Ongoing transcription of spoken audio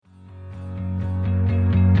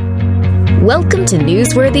Welcome to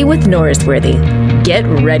Newsworthy with Norsworthy. Get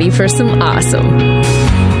ready for some awesome.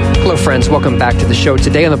 Hello, friends. Welcome back to the show.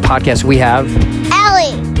 Today on the podcast, we have...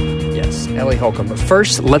 Ellie. Yes, Ellie Holcomb. But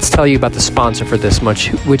first, let's tell you about the sponsor for this much,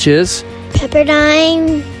 which is...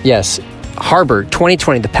 Pepperdine. Yes, Harbor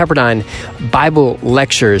 2020, the Pepperdine Bible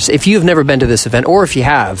Lectures. If you've never been to this event, or if you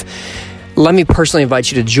have... let me personally invite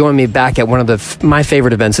you to join me back at one of my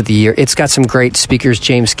favorite events of the year. It's got some great speakers,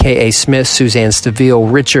 James K.A. Smith, Suzanne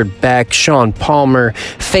Stabile, Richard Beck, Sean Palmer,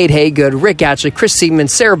 Fade Haygood, Rick Atchley, Chris Siegman,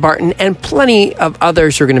 Sarah Barton, and plenty of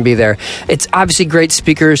others who are going to be there. It's obviously great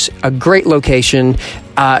speakers, a great location,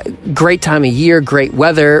 great time of year, great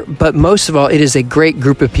weather, but most of all, it is a great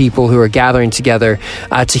group of people who are gathering together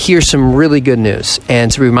to hear some really good news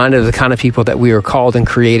and to be reminded of the kind of people that we are called and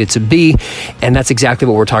created to be. And that's exactly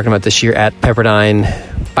what we're talking about this year at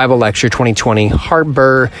Pepperdine Bible Lecture 2020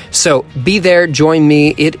 Harbor. So be there, join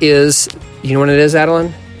me. It is, you know when it is,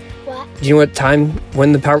 Adeline? What? Do you know what time,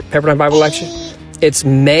 when the Pepperdine Bible Lecture? It's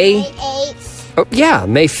May 8th. Oh, yeah,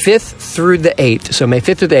 May 5th through the 8th. So May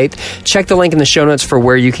 5th through the 8th. Check the link in the show notes for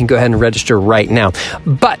where you can go ahead and register right now.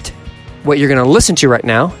 But what you're going to listen to right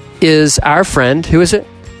now is our friend, who is it?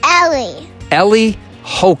 Ellie. Ellie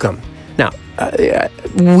Holcomb. Now,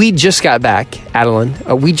 we just got back, Adeline,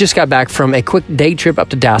 we just got back from a quick day trip up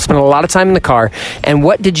to Dallas, spent a lot of time in the car. And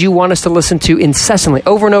what did you want us to listen to incessantly,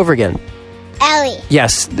 over and over again? Ellie.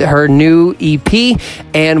 Yes, her new EP.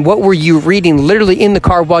 And what were you reading literally in the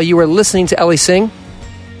car while you were listening to Ellie sing?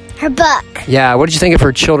 Her book. Yeah, what did you think of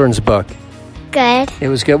her children's book? Good. It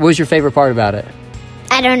was good. What was your favorite part about it?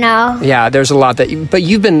 I don't know. Yeah, there's a lot but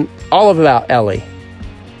you've been all about Ellie.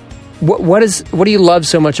 What do you love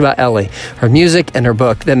so much about Ellie? Her music and her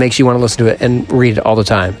book that makes you want to listen to it and read it all the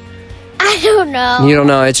time. I don't know. You don't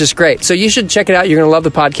know. It's just great. So you should check it out. You're going to love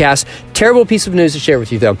the podcast. Terrible piece of news to share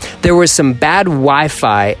with you, though. There was some bad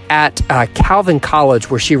Wi-Fi at Calvin College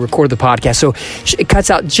where she recorded the podcast. So it cuts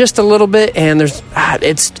out just a little bit, and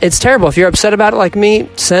it's terrible. If you're upset about it like me,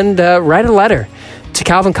 write a letter to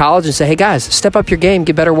Calvin College and say, hey guys, step up your game,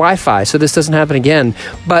 get better Wi-Fi so this doesn't happen again.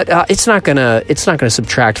 But it's not gonna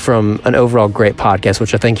subtract from an overall great podcast,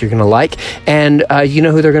 which I think you're gonna like. And you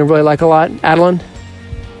know who they're gonna really like a lot, Adeline?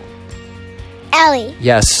 Ellie.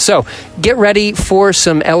 Yes. So get ready for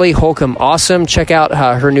some Ellie Holcomb. Awesome. Check out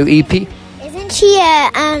her new EP. Isn't she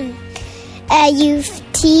a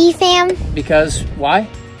UT fan? Because why?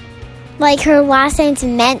 Like her last name's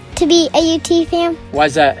meant to be a UT fan? Why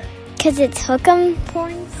is that? Because it's Hookem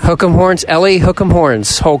Horns. Hookem Horns, Ellie Hookem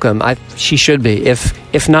Horns, Holcomb. She should be.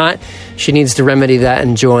 If not, she needs to remedy that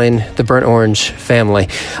and join the Burnt Orange family.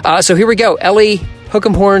 So here we go. Ellie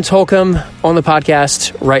Hookem Horns, Holcomb on the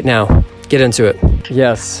podcast right now. Get into it.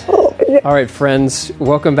 Yes. All right, friends.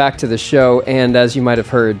 Welcome back to the show. And as you might have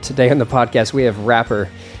heard, today on the podcast, we have rapper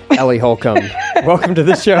Ellie Holcomb. Welcome to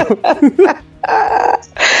the show.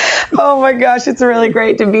 Oh my gosh, it's really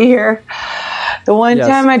great to be here. The one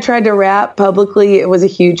time I tried to rap publicly, it was a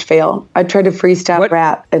huge fail. I tried to freestyle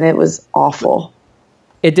rap, and it was awful.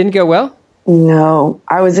 It didn't go well? No.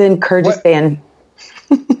 I was in Kyrgyzstan.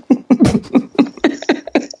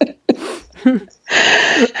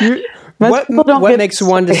 What makes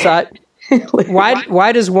one decide?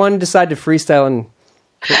 Why does one decide to freestyle in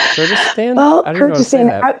Kyrgyzstan? Well,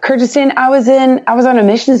 Kyrgyzstan. I was on a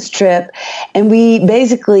missions trip, and we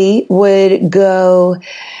basically would go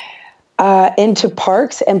into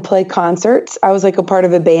parks and play concerts. I was like a part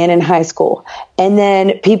of a band in high school, and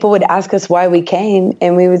then people would ask us why we came,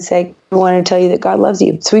 and we would say, "We want to tell you that God loves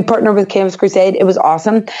you." So we partnered with Campus Crusade. It was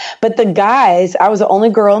awesome. But the guys, I was the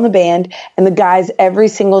only girl in the band, and the guys every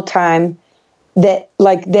single time that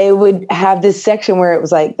they would have this section where it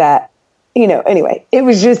was like that. Anyway, it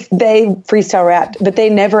was just, they freestyle rapped, but they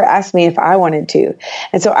never asked me if I wanted to.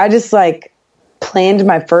 And so I just planned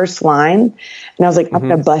my first line, and I was like, I'm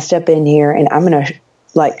going to bust up in here and I'm going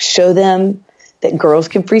to show them that girls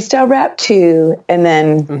can freestyle rap too. And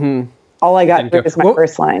then all I got was my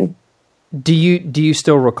first line. Do you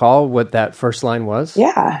still recall what that first line was?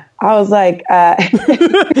 Yeah. I was like,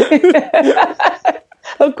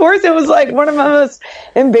 of course, it was one of my most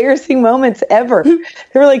embarrassing moments ever.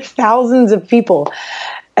 There were thousands of people,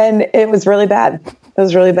 and it was really bad. It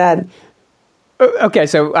was really bad. Okay,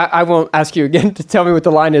 so I won't ask you again to tell me what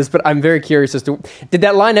the line is, but I'm very curious as to, did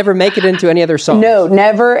that line ever make it into any other songs? No,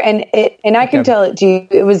 never. And I can tell it to you.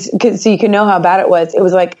 It was so you can know how bad it was. It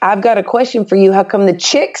was I've got a question for you. How come the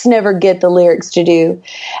chicks never get the lyrics to do?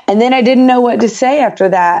 And then I didn't know what to say after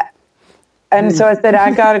that. And so I said,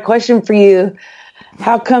 I got a question for you.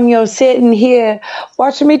 How come you're sitting here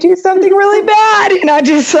watching me do something really bad? And I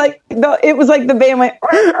just it was the band went,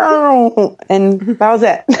 and that was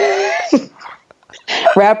it.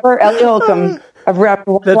 Rapper Ellie Holcomb. I've rapped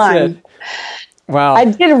one That's line. it. Wow. I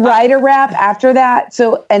did write a rap after that,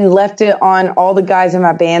 and left it on all the guys in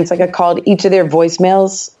my bands. Like I called each of their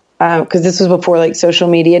voicemails because this was before like social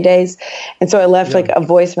media days, and so I left like a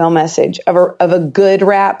voicemail message of a good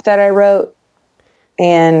rap that I wrote,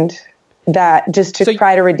 and that just to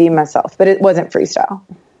try to redeem myself, but it wasn't freestyle.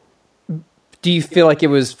 Do you feel like it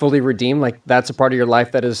was fully redeemed? Like that's a part of your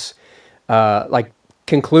life that is like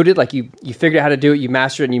concluded? Like you figured out how to do it, you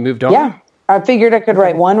mastered it, and you moved on? Yeah. I figured I could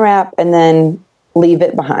write one rap and then leave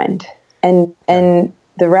it behind. And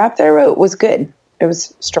the rap that I wrote was good. It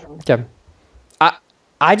was strong. Okay.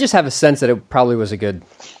 I just have a sense that it probably was a good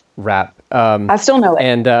rap. I still know it.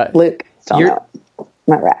 And Luke, still know it.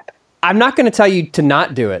 My rap. I'm not going to tell you to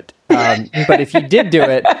not do it. But if you did do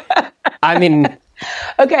it, I mean...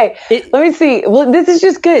 Okay, let me see. Well, this is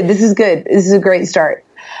just good. This is good. This is a great start.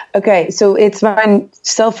 Okay, so it's my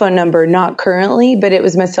cell phone number, not currently, but it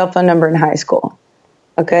was my cell phone number in high school.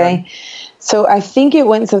 Okay? So I think it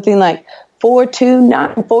went something like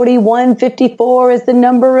 429-4154 is the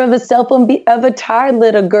number of a cell phone of a tired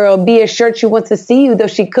little girl. Be assured she wants to see you, though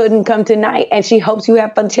she couldn't come tonight. And she hopes you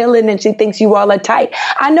have fun chilling and she thinks you all are tight.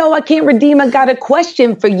 I know I can't redeem. I got a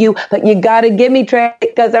question for you, but you got to give me track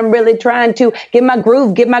because I'm really trying to get my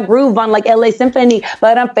groove on like LA Symphony.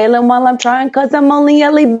 But I'm failing while I'm trying because I'm only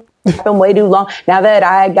LA. Been way too long. Now that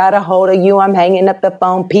I got a hold of you, I'm hanging up the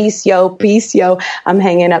phone. Peace, yo. I'm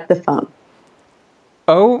hanging up the phone.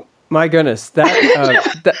 Oh my goodness.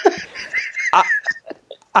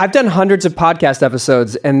 I've done hundreds of podcast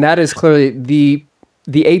episodes, and that is clearly the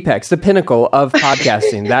apex, the pinnacle of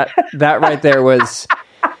podcasting. That right there was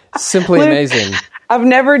simply amazing. I've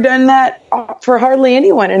never done that for hardly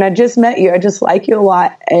anyone, and I just met you. I just like you a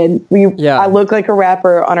lot, and I look like a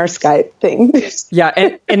rapper on our Skype thing.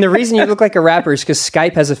 Yeah, and the reason you look like a rapper is because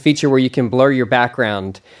Skype has a feature where you can blur your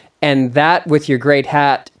background, and that, with your great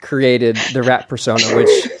hat, created the rap persona, which...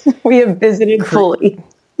 we have visited fully.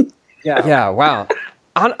 Yeah, wow.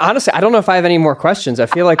 Honestly, I don't know if I have any more questions. I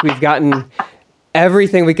feel like we've gotten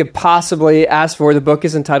everything we could possibly ask for. The book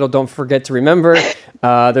is entitled Don't Forget to Remember.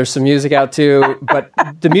 There's some music out too, but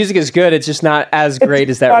the music is good. It's just not as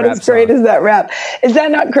great as that rap song. Not as great as that rap. Is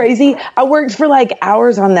that not crazy? I worked for like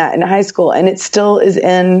hours on that in high school, and it still is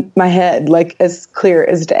in my head, like as clear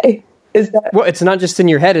as day. Well, it's not just in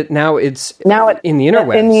your head. It's in the interwebs.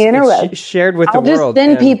 In the interwebs. It's shared with the world. I'll just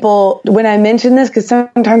send people, when I mention this, because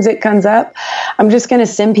sometimes it comes up, I'm just going to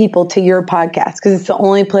send people to your podcast because it's the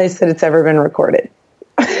only place that it's ever been recorded.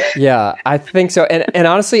 Yeah, I think so. And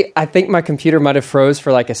honestly, I think my computer might have froze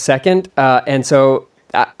for like a second. And so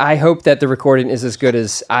I hope that the recording is as good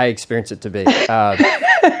as I experience it to be.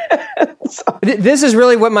 This is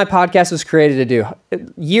really what my podcast was created to do.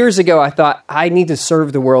 Years ago, I thought I need to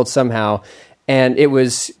serve the world somehow, and it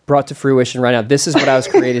was brought to fruition right now. This is what I was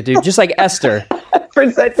created to do, just like Esther.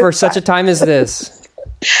 For such a time as this,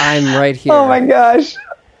 I'm right here. Oh my gosh,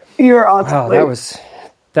 you're awesome! Wow,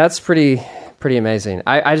 that's pretty amazing.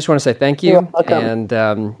 I just want to say thank you. You're welcome. And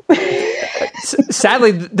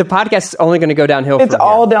sadly, the podcast is only going to go downhill. It's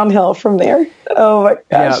all downhill from there. Oh my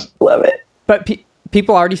gosh, love it. But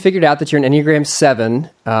people already figured out that you're an Enneagram 7.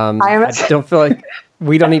 I don't feel like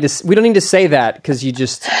we don't need to say that because you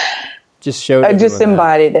just showed. I just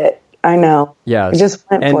embodied it. I know. Yeah, I just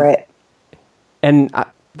went for it. And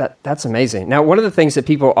that's amazing. Now, one of the things that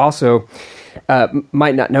people also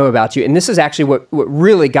might not know about you, and this is actually what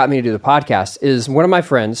really got me to do the podcast, is one of my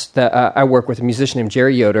friends that I work with, a musician named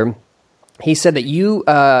Jerry Yoder. He said that you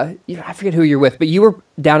I forget who you're with, but you were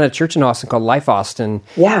down at a church in Austin called Life Austin.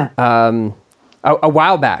 Yeah. A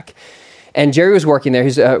while back. And Jerry was working there.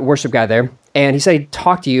 He's a worship guy there. And he said he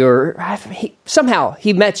talked to you, or somehow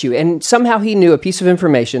he met you, and somehow he knew a piece of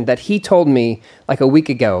information that he told me like a week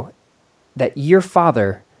ago, that your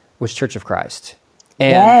father was Church of Christ.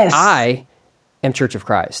 And I am Church of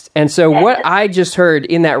Christ. And so what I just heard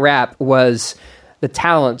in that rap was the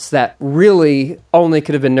talents that really only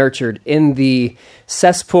could have been nurtured in the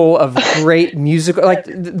cesspool of great musical, like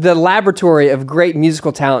the laboratory of great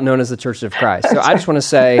musical talent known as the Church of Christ. So I just want to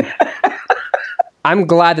say, I'm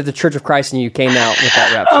glad that the Church of Christ in you came out with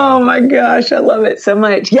that rap song. Oh my gosh, I love it so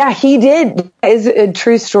much. Yeah, he did. It's a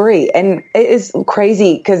true story. And it is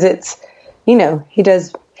crazy because it's,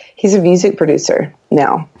 he's a music producer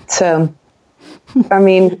now. So, I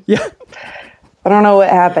mean, I don't know what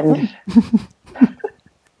happened.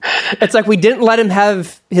 It's like we didn't let him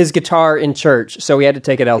have his guitar in church, so we had to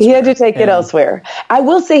take it elsewhere. He had to take it elsewhere. I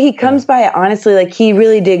will say he comes by it honestly, like he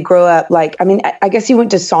really did grow up. Like, I mean, I guess he went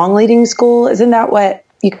to song leading school. Isn't that what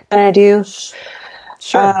you kind of do?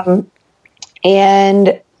 Sure.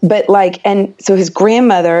 And but like, and so his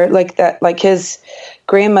grandmother, his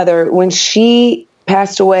grandmother, when she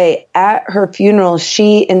passed away, at her funeral,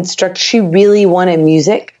 she really wanted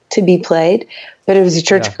music to be played, but it was a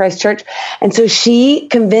Church of Christ church. And so she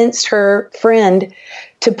convinced her friend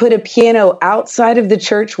to put a piano outside of the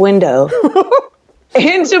church window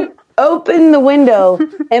and to open the window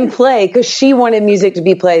and play, because she wanted music to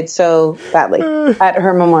be played so badly at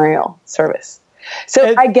her memorial service.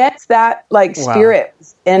 So I guess that spirit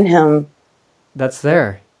was in him. That's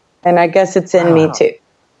there. And I guess it's in me too.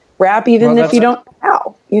 Rap, even if you don't know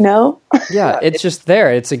how, Yeah, it's just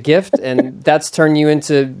there. It's a gift, and that's turned you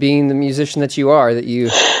into being the musician that you are, that you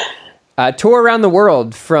tour around the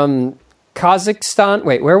world from Kazakhstan.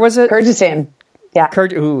 Wait, where was it? Kyrgyzstan. Yeah.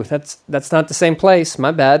 Ooh, that's not the same place.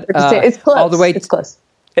 My bad. It's close. All the way. It's close.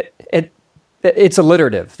 It's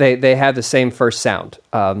alliterative. They have the same first sound.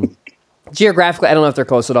 Geographically, I don't know if they're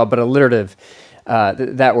close at all, but alliterative,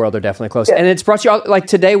 that world, they're definitely close. Yeah. And it's brought you all, like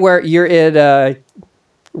today, where you're at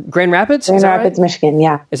Grand Rapids? Grand Rapids, right? Michigan,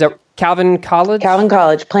 yeah. Is that Calvin College? Calvin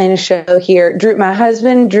College, playing a show here. My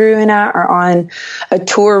husband, Drew, and I are on a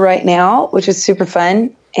tour right now, which is super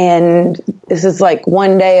fun. And this is like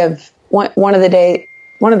one of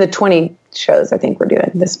the 20 shows I think we're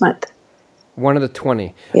doing this month. One of the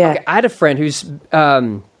 20. Yeah. Okay, I had a friend who's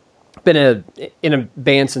been in a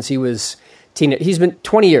band since he was teenage. He's been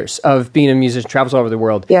 20 years of being a musician, travels all over the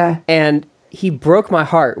world. Yeah. And he broke my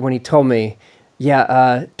heart when he told me,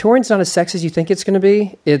 touring's not as sexy as you think it's going to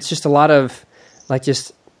be. It's just a lot of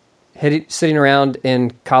just sitting around in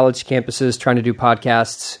college campuses trying to do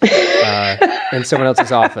podcasts in someone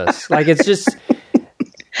else's office. Like, it's just...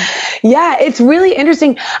 Yeah, it's really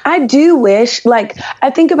interesting. I do wish, I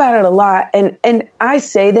think about it a lot, and I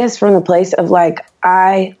say this from the place of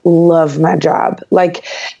I love my job. But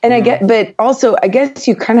also I guess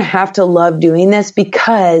you kind of have to love doing this,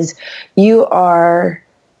 because you are,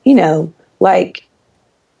 in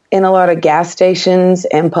a lot of gas stations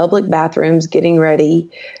and public bathrooms getting ready,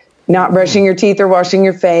 not brushing your teeth or washing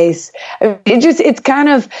your face. It's kind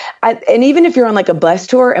of, and even if you're on a bus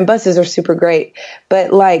tour, and buses are super great,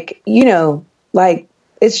 but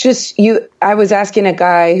it's just I was asking a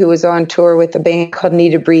guy who was on tour with a band called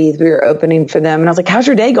Need to Breathe. We were opening for them, and I was like, how's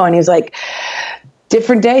your day going? He was like,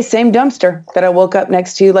 different day, same dumpster that I woke up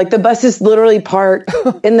next to. The bus is literally parked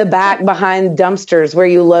in the back behind dumpsters where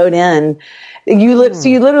you load in. So you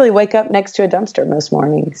literally wake up next to a dumpster most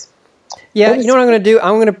mornings. Yeah, you know what I'm going to do?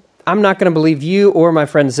 I'm not going to believe you or my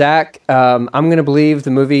friend Zach. I'm going to believe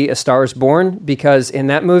the movie A Star is Born, because in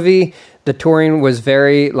that movie, the touring was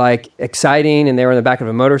very exciting, and they were in the back of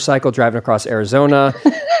a motorcycle driving across Arizona.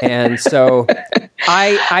 And so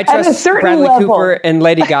I trust Bradley Cooper and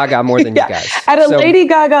Lady Gaga more than you guys. At a Lady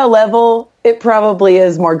Gaga level, it probably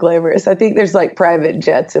is more glamorous. I think there's private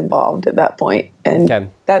jets involved at that point,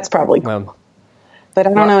 and that's probably cool. But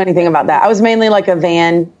I don't know anything about that. I was mainly a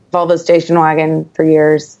van, Volvo station wagon for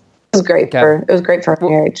years. It was great for our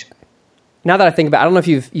marriage. Now that I think about it, I don't know if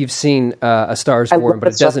you've seen A Star is Born,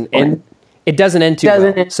 but it doesn't end. It doesn't end too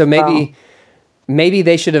well. So maybe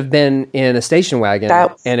they should have been in a station wagon,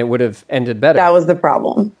 and it would have ended better. That was the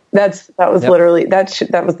problem. That was literally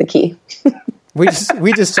that was the key.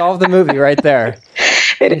 we just solved the movie right there.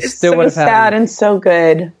 It is still so sad and so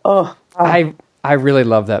good. Oh, I really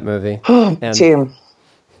love that movie. Too.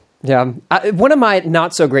 Yeah, one of my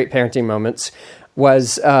not so great parenting moments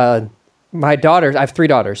was my daughters. I have 3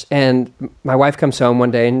 daughters, and my wife comes home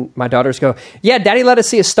one day, and my daughters go, "Yeah, Daddy let us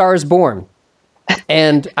see A Star is Born."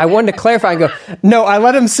 And I wanted to clarify and go, "No, I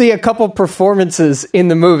let him see a couple performances in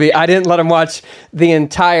the movie. I didn't let him watch the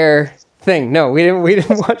entire thing. No, we didn't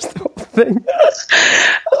watch the whole thing."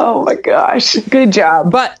 Oh my gosh, good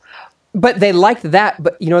job. But they liked that.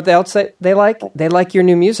 But you know what else they like? They like your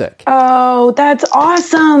new music. Oh, that's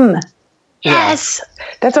awesome. Yes.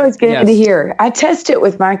 That's always good to hear. I test it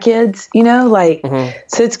with my kids,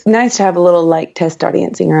 so it's nice to have a little test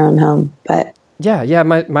audience in your own home. But yeah,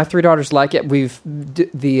 my 3 daughters like it.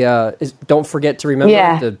 Don't Forget to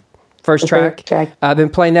Remember, the first track. I've been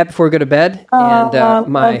playing that before we go to bed. Love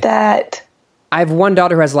that. I have one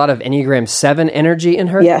daughter who has a lot of Enneagram 7 energy in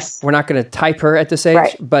her. Yes. We're not going to type her at this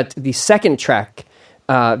age, but the second track,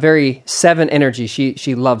 very 7 energy.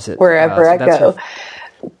 She loves it. Wherever I go.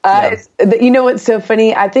 You know what's so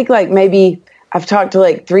funny? I think maybe I've talked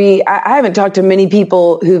to 3. I haven't talked to many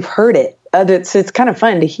people who've heard it. So it's kind of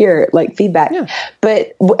fun to hear feedback. Yeah.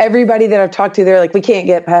 But everybody that I've talked to, they're we can't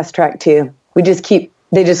get past track 2.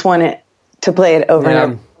 They just want it to play it over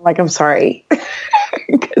and over. I'm sorry.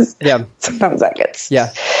 Because sometimes that gets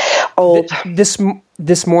old. This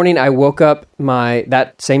this morning I woke up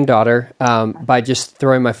that same daughter by just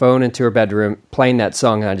throwing my phone into her bedroom, playing that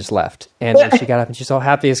song, and I just left. And then she got up and she's all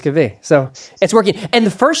happy as could be. So it's working. And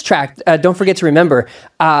the first track, Don't Forget to Remember,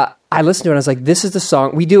 I listened to it and I was like, this is the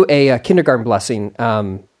song. We do a kindergarten blessing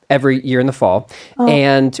every year in the fall. Oh.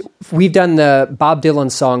 And we've done the Bob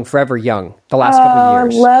Dylan song Forever Young the last couple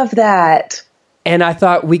of years. I love that. And I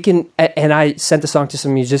thought we can, and I sent the song to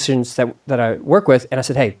some musicians that I work with, and I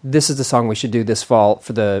said, hey, this is the song we should do this fall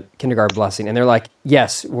for the kindergarten blessing. And they're like,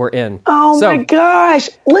 yes, we're in. Oh my gosh.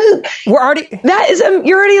 Luke, you're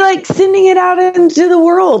already like sending it out into the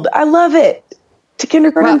world. I love it. To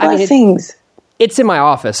kindergarten blessings. It's in my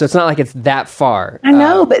office, so it's not like it's that far. I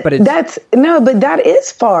know, but that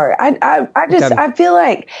is far. I feel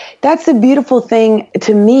like that's the beautiful thing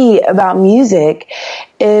to me about music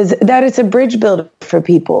is that it's a bridge builder for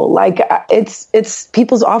people. Like it's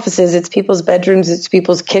people's offices, it's people's bedrooms, it's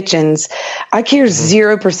people's kitchens. I care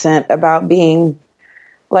 0% about being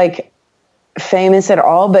like famous at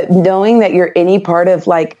all, but knowing that you're any part of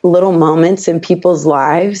like little moments in people's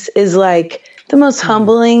lives is like the most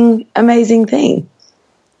humbling, amazing thing.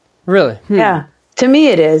 Really? Yeah. To me,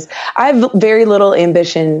 it is. I have very little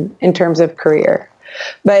ambition in terms of career,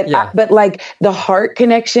 but like the heart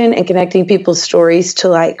connection and connecting people's stories to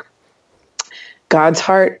like God's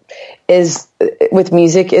heart is with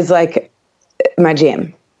music is like my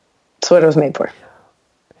jam. It's what it was made for.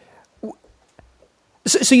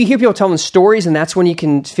 So you hear people telling stories, and that's when you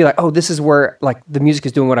can feel like, oh, this is where like the music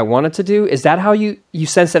is doing what I want it to do. Is that how you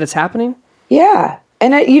sense that it's happening? Yeah.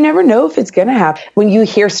 And you never know if it's going to happen. When you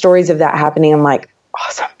hear stories of that happening, I'm like,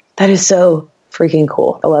 awesome. That is so freaking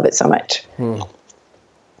cool. I love it so much.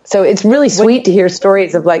 So it's really sweet to hear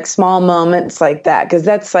stories of like small moments like that. Cause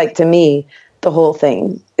that's like, to me, the whole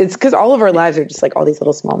thing. It's cause all of our lives are just like all these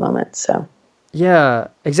little small moments. So yeah,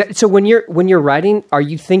 exactly. So when you're writing, are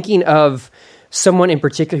you thinking of someone in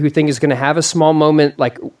particular who you think is going to have a small moment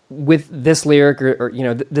like with this lyric or you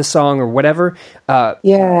know, this song or whatever?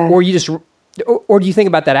 Or do you think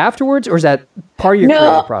about that afterwards, or is that part of your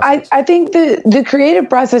creative process? I think the creative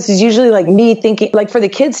process is usually like me thinking, like for the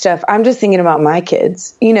kids stuff, I'm just thinking about my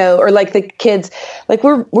kids, you know, or like the kids, like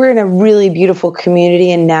we're in a really beautiful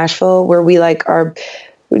community in Nashville where we like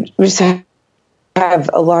we just have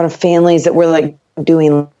a lot of families that we're like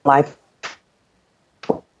doing life.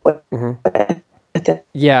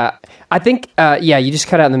 Yeah, I think, you just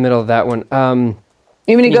cut out in the middle of that one.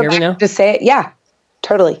 You mean to go back now? Just say it? Yeah.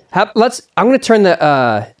 Totally. I'm going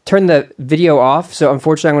to turn the video off. So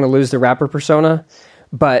unfortunately, I'm going to lose the rapper persona.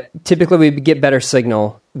 But typically, we get better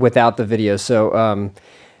signal without the video. So,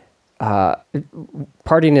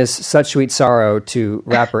 parting is such sweet sorrow to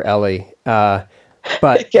rapper Ellie. But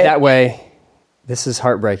that way, this is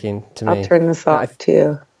heartbreaking to me. I'll turn this off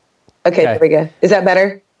too. Okay, there we go. Is that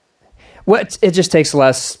better? Well, it just takes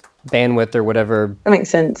less bandwidth or whatever. That makes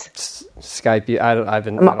sense. Skype.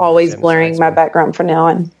 I'm always blurring my background from now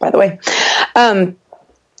on, by the way.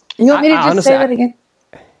 You want me to just say that again?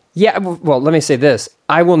 Yeah, well, let me say this.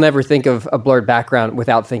 I will never think of a blurred background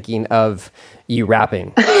without thinking of you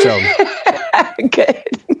rapping. So good.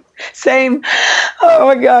 Same. Oh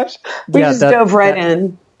my gosh. We just dove right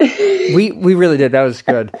in. We really did. That was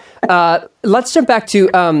good. Let's jump back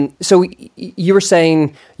to, so you were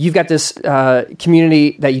saying you've got this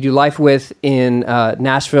community that you do life with in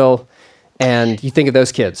Nashville, and you think of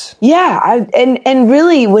those kids. Yeah. And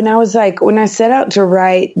really, when I set out to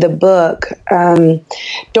write the book,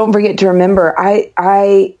 Don't Forget to Remember,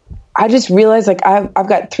 I just realized like I've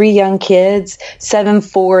got 3 young kids, 7,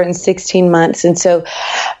 4, and 16 months. And so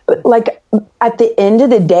like at the end of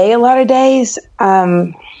the day, a lot of days,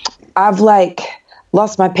 I've like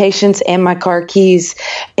lost my patience and my car keys,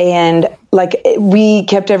 and like we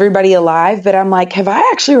kept everybody alive. But I'm like, have I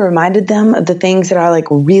actually reminded them of the things that I like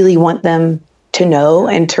really want them to know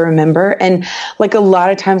and to remember? And like a lot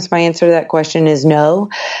of times my answer to that question is no,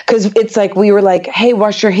 because it's like we were like, hey,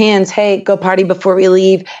 wash your hands, hey, go potty before we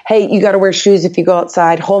leave, hey, you got to wear shoes if you go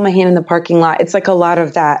outside, hold my hand in the parking lot. It's like a lot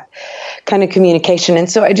of that kind of communication. And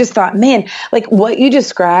so I just thought, man, like what you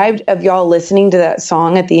described of y'all listening to that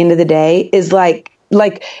song at the end of the day is like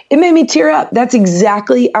it made me tear up. That's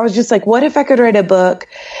exactly, I was just like, what if I could write a book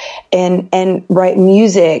and write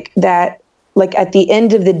music that like at the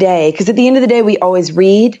end of the day, because at the end of the day, we always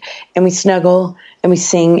read and we snuggle and we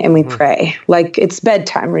sing and we pray. Like it's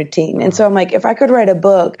bedtime routine. And so I'm like, if I could write a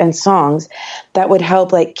book and songs that would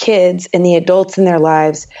help like kids and the adults in their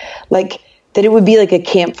lives, like that it would be like a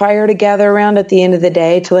campfire to gather around at the end of the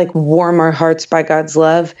day to like warm our hearts by God's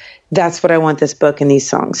love. That's what I want this book and these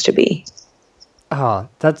songs to be. Oh,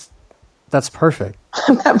 that's perfect.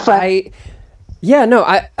 Isn't that fun? Yeah, no,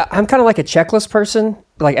 I'm kind of like a checklist person.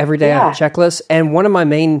 Like every day I have a checklist. And one of my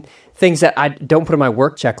main things that I don't put in my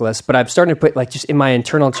work checklist, but I'm starting to put like just in my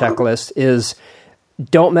internal checklist is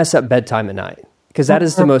don't mess up bedtime at night. Because that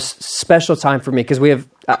is the most special time for me. Because we have,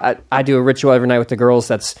 I do a ritual every night with the girls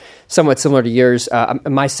that's somewhat similar to yours.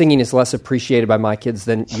 My singing is less appreciated by my kids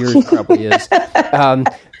than yours probably is,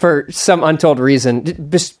 for some untold reason.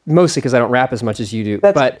 Just mostly because I don't rap as much as you do.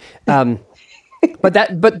 But that's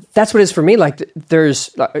what it is for me. Like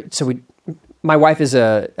my wife is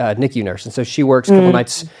a NICU nurse, and so she works a couple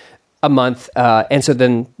nights a month. And so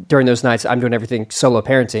then during those nights, I'm doing everything solo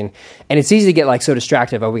parenting. And it's easy to get like so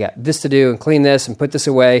distracted. Oh, we got this to do and clean this and put this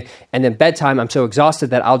away. And then bedtime, I'm so exhausted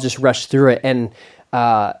that I'll just rush through it. And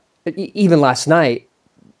even last night,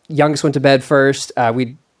 youngest went to bed first.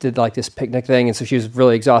 We did like this picnic thing. And so she was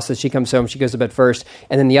really exhausted. She comes home, she goes to bed first.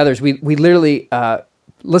 And then the others, we literally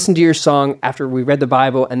listened to your song after we read the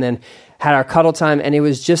Bible and then had our cuddle time. And it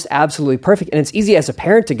was just absolutely perfect. And it's easy as a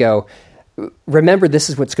parent to go, remember, this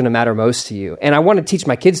is what's going to matter most to you. And I want to teach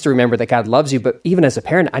my kids to remember that God loves you. But even as a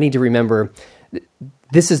parent, I need to remember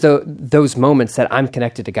this is those moments that I'm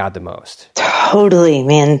connected to God the most. Totally,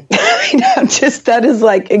 man. That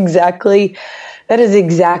is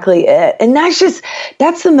exactly it. And that's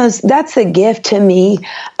the gift to me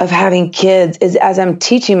of having kids is as I'm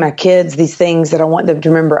teaching my kids these things that I want them to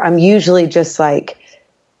remember, I'm usually just like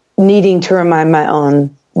needing to remind my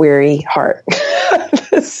own weary heart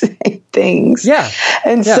the same things. Yeah.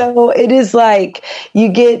 And so it is like you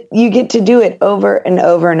get to do it over and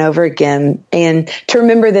over and over again. And to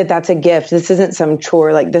remember that that's a gift. This isn't some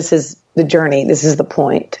chore. Like this is the journey. This is the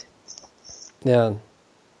point. Yeah.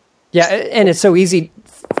 Yeah. And it's so easy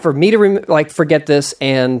for me to forget this.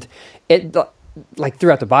 And it like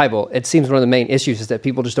throughout the Bible, it seems one of the main issues is that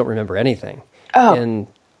people just don't remember anything. Oh. And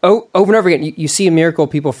over and over again, you see a miracle,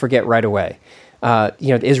 people forget right away.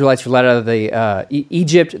 The Israelites were led out of the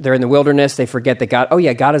Egypt. They're in the wilderness. They forget that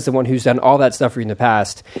God is the one who's done all that stuff for you in the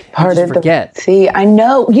past. Forget. See, I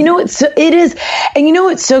know. It is. And you know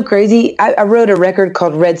what's so crazy? I wrote a record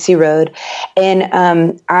called Red Sea Road,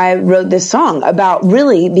 and I wrote this song about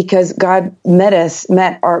really because God met us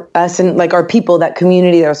and like our people, that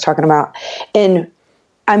community that I was talking about, and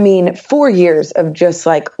 4 years of just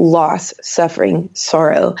like loss, suffering,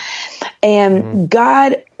 sorrow. And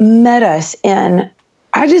God met us in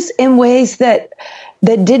ways that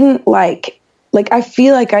didn't like I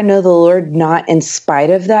feel like I know the Lord not in spite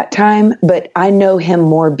of that time, but I know him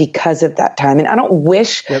more because of that time. And I don't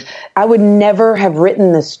wish I would never have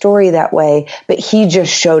written the story that way, but he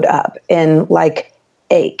just showed up in like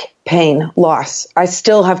ache, pain, loss. I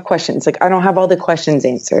still have questions. Like I don't have all the questions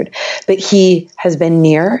answered, but he has been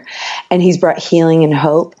near and he's brought healing and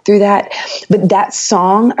hope through that. But that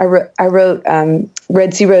song I wrote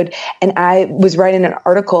Red Sea Road, and I was writing an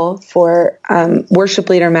article for Worship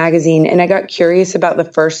Leader magazine, and I got curious about the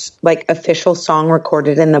first like official song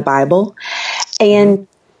recorded in the Bible. And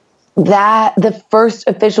that the first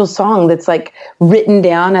official song that's like written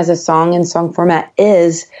down as a song in song format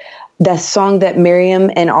is the song that Miriam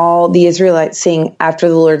and all the Israelites sing after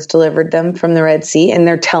the Lord's delivered them from the Red Sea. And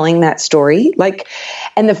they're telling that story.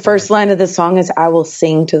 And the first line of the song is, I will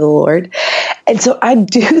sing to the Lord. And so I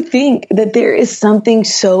do think that there is something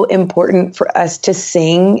so important for us to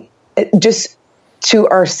sing just to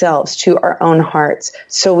ourselves, to our own hearts,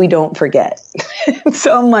 so we don't forget.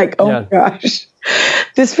 So I'm like, my gosh,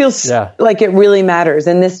 this feels like it really matters.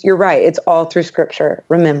 And this, you're right. It's all through scripture.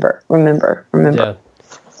 Remember. Yeah.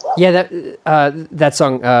 Yeah, that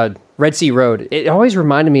song, Red Sea Road. It always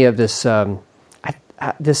reminded me of this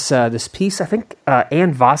this piece. I think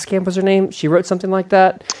Anne Voskamp was her name. She wrote something like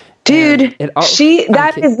that. Dude, did you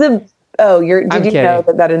know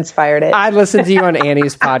that inspired it? I listened to you on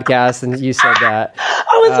Annie's podcast, and you said that.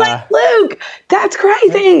 I was like, Luke, that's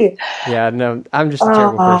crazy. Yeah, no, I'm just a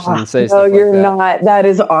terrible person to say stuff like that. No, you're not. That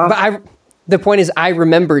is awesome. But the point is, I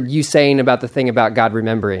remembered you saying about the thing about God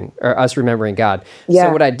remembering, or us remembering God. Yeah.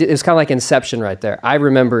 So what I did, it was kind of like Inception right there. I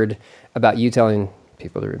remembered about you telling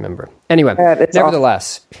people to remember. Anyway,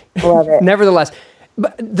 nevertheless. Awesome. Love it. Nevertheless.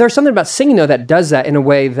 But there's something about singing, though, that does that in a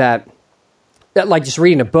way that like just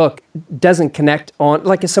reading a book doesn't connect on,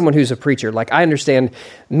 like as someone who's a preacher. Like I understand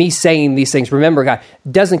me saying these things, remember God,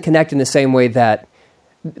 doesn't connect in the same way that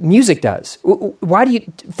music does. Why do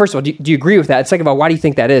you, first of all, do you agree with that? Second of all, why do you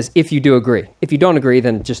think that is, if you do agree? If you don't agree,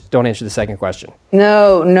 then just don't answer the second question.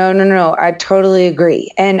 No. I totally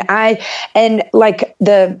agree. And like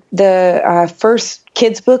the first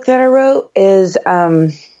kids book that I wrote is,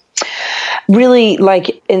 really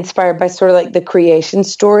like inspired by sort of like the creation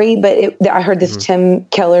story. But I heard this Tim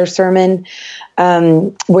Keller sermon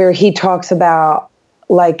where he talks about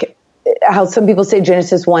like how some people say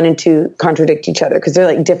Genesis 1 and 2 contradict each other because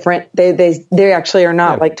they're like different. They actually are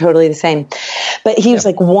not like totally the same. But he was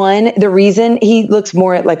like, one, the reason he looks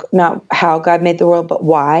more at like not how God made the world, but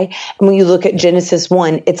why. And when you look at Genesis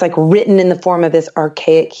 1, it's like written in the form of this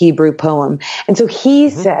archaic Hebrew poem. And so he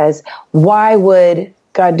says, why would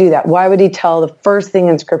God do that? Why would he tell the first thing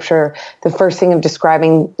in scripture, the first thing of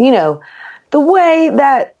describing, you know, the way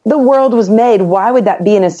that the world was made? Why would that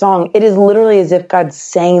be in a song? It is literally as if God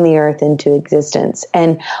sang the earth into existence.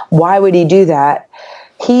 And why would he do that?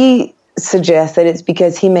 He suggests that it's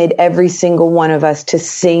because he made every single one of us to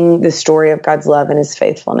sing the story of God's love and his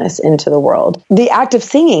faithfulness into the world. The act of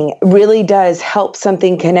singing really does help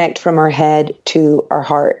something connect from our head to our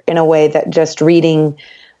heart in a way that just reading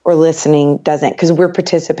or listening doesn't, because we're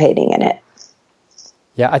participating in it.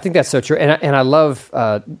 Yeah, I think that's so true. And I love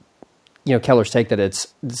Keller's take that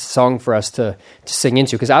it's a song for us to sing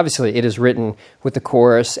into, because obviously it is written with the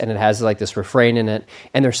chorus and it has like this refrain in it.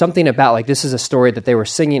 And there's something about like, this is a story that they were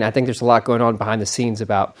singing. I think there's a lot going on behind the scenes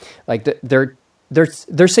about like they're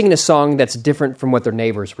singing a song that's different from what their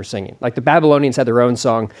neighbors were singing. Like the Babylonians had their own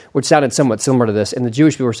song, which sounded somewhat similar to this. And the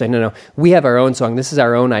Jewish people were saying, no, we have our own song. This is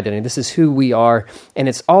our own identity. This is who we are. And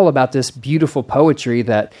it's all about this beautiful poetry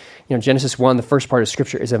that, Genesis 1, the first part of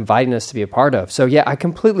scripture, is inviting us to be a part of. So yeah, I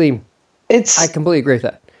completely agree with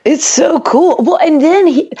that. It's so cool. Well, and then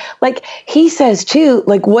he says too,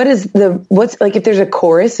 like, what's like, if there's a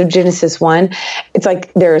chorus of Genesis 1, it's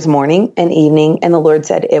like there is morning and evening and the Lord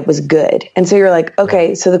said it was good. And so you're like,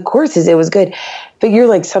 okay, so the chorus is it was good, but you're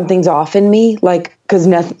like, something's off in me. Like, cause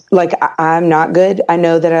nothing, like I'm not good. I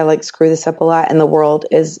know that I like screw this up a lot and the world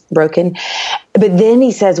is broken. But then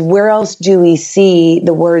he says, where else do we see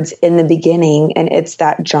the words in the beginning? And it's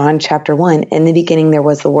that John chapter 1, in the beginning there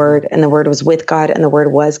was the Word, and the Word was with God, and the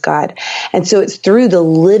Word was God. And so it's through the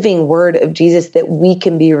living word of Jesus that we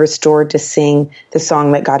can be restored to sing the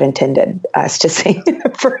song that God intended us to sing in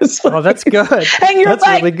the first place. Oh, that's good. And you're that's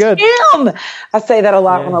like, really good. Tim! I say that a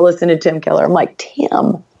lot when I listen to Tim Keller. I'm like,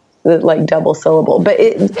 Tim. Like double syllable, but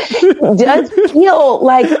it does feel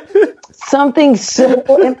like something so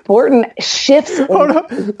important shifts.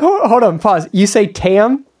 Hold on, pause. You say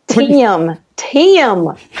Tam? Tam.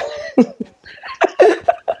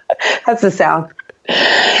 That's the South.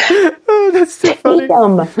 Oh, that's so funny.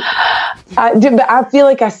 But I feel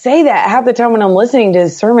like I say that half the time when I'm listening to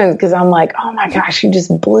his sermons because I'm like, oh my gosh, you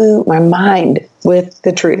just blew my mind with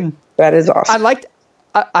the truth. That is awesome.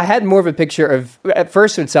 I had more of a picture of, at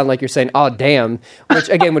first it would sound like you're saying, oh, damn, which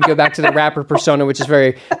again would go back to the rapper persona, which is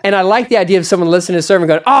and I like the idea of someone listening to a sermon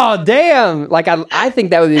going, oh, damn. Like, I think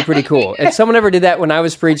that would be pretty cool. If someone ever did that when I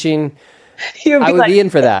was preaching, I would be in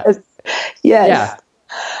for that. Yes. Yeah.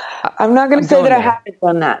 I'm not going to say that I haven't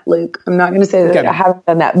done that, Luke. I'm not going to say that I haven't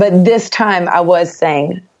done that. But this time I was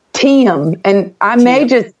saying Tim. And I may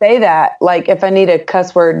just say that, like, if I need a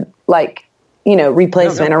cuss word, like,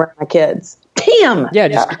 replacement around my kids. Tim.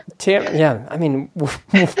 Yeah, Tim. Yeah, I mean,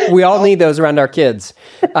 we all need those around our kids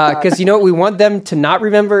because what we want them to not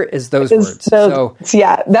remember is those words. So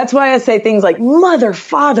yeah, that's why I say things like mother,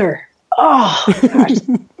 father. Oh, gosh.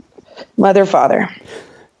 Mother, father.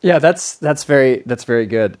 Yeah, that's very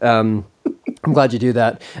good. I'm glad you do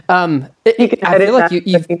that. I feel like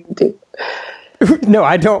you've. No,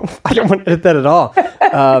 I don't want to edit that at all.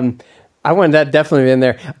 I wanted that definitely in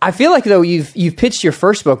there. I feel like though you've pitched your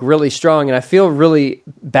first book really strong, and I feel really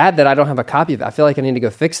bad that I don't have a copy of it. I feel like I need to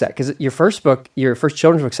go fix that because your first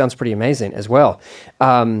children's book sounds pretty amazing as well.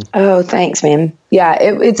 Oh, thanks, man. Yeah,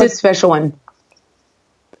 it's a special one.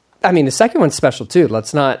 I mean, the second one's special too.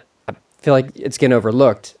 I feel like it's getting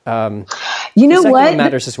overlooked. You know what? One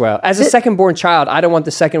matters as well. As a second-born child, I don't want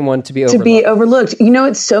the second one to be overlooked.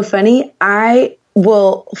 It's so funny. I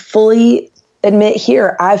will fully admit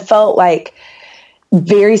here, I felt like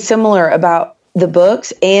very similar about the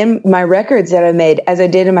books and my records that I made as I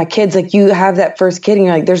did in my kids. Like, you have that first kid and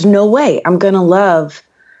you're like, there's no way I'm going to love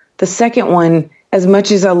the second one as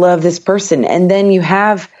much as I love this person. And then you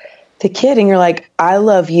have the kid and you're like, I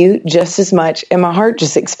love you just as much. And my heart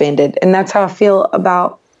just expanded. And that's how I feel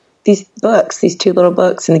about these books, these two little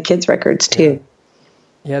books and the kids' records too.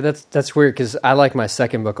 Yeah, that's weird because I like my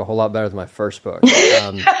second book a whole lot better than my first book.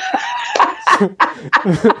 Oh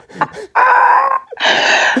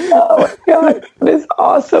my God, that is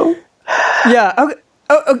awesome. Yeah. Okay.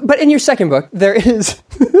 But in your second book, there is.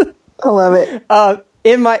 I love it.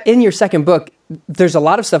 In your second book, there's a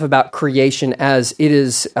lot of stuff about creation as it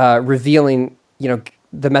is revealing,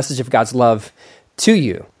 the message of God's love to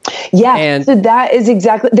you. Yeah. And so that is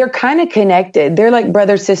exactly, they're kind of connected. They're like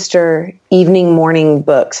brother, sister, evening, morning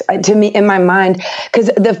books to me in my mind. Because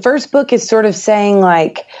the first book is sort of saying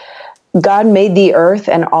like, God made the earth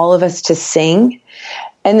and all of us to sing.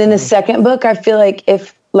 And then the second book, I feel like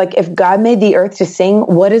if God made the earth to sing,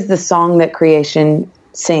 what is the song that creation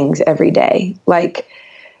sings every day? Like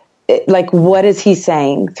what is he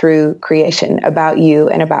saying through creation about you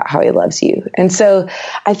and about how he loves you? And so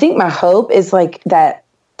I think my hope is like that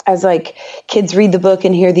as like kids read the book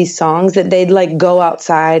and hear these songs, that they'd like go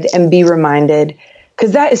outside and be reminded,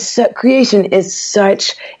 because that is creation is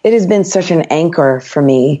such, it has been such an anchor for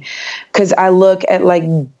me, because I look at like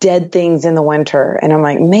dead things in the winter and I'm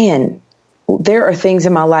like, man, there are things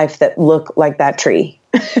in my life that look like that tree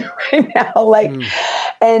right now. Like,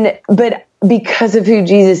 but because of who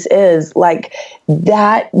Jesus is, like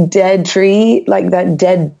that dead tree, like that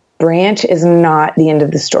dead branch is not the end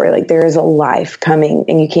of the story. Like there is a life coming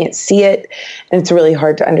and you can't see it and it's really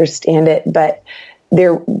hard to understand it, but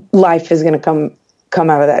their life is going to come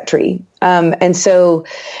out of that tree. And so,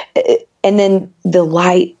 and then the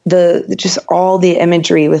light, just all the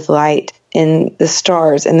imagery with light and the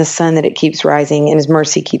stars and the sun that it keeps rising and his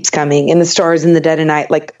mercy keeps coming and the stars in the dead of night,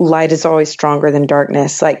 like light is always stronger than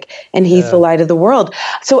darkness. Like, and he's the light of the world.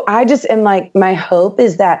 So I just am like, my hope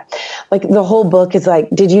is that like the whole book is like,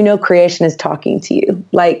 did you know creation is talking to you?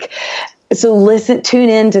 Like, so tune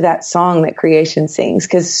into that song that creation sings.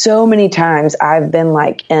 Cause so many times I've been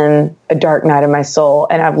like in a dark night of my soul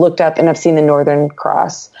and I've looked up and I've seen the Northern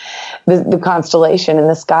Cross, the constellation in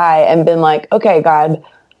the sky and been like, okay, God,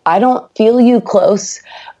 I don't feel you close,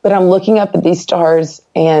 but I'm looking up at these stars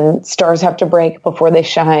and stars have to break before they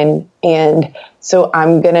shine. And so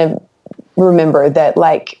I'm going to remember that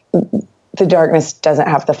like the darkness doesn't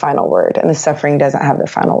have the final word and the suffering doesn't have the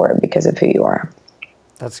final word because of who you are.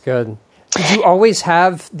 That's good. Did you always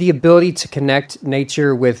have the ability to connect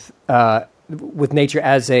nature with nature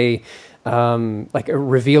as a like a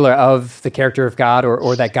revealer of the character of God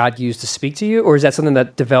or that God used to speak to you? Or is that something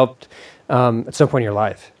that developed at some point in your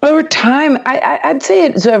life? Over time, I'd say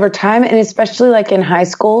it's over time, and especially like in high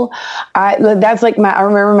school, I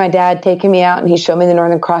remember my dad taking me out and he showed me the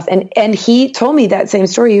Northern Cross, and he told me that same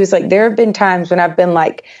story. He was like, there have been times when I've been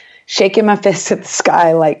like shaking my fist at the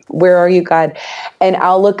sky, like, where are you, God? And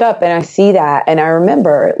I'll look up and I see that, and I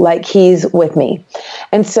remember like he's with me.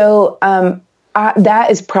 And so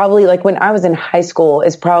that is probably like when I was in high school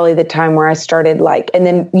is probably the time where I started like, and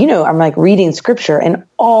then, I'm like reading scripture, and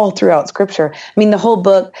all throughout scripture, I mean, the whole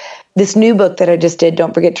book, this new book that I just did,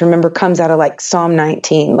 Don't Forget to Remember, comes out of like Psalm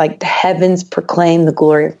 19, like the heavens proclaim the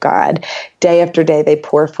glory of God. Day after day, they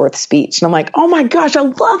pour forth speech. And I'm like, oh my gosh, I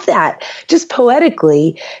love that. Just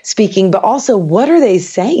poetically speaking, but also what are they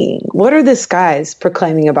saying? What are the skies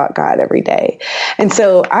proclaiming about God every day? And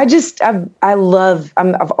so I've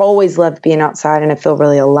always loved being outside, and I feel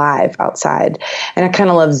really alive outside. And I kind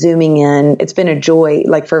of love zooming in. It's been a joy,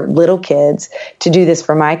 like for little kids, to do this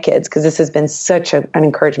for my kids, because this has been such an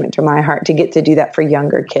encouragement to my heart to get to do that for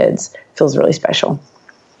younger kids. Feels really special.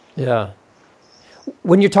 Yeah.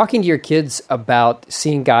 When you're talking to your kids about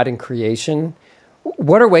seeing God in creation,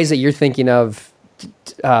 what are ways that you're thinking of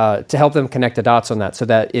to help them connect the dots on that, so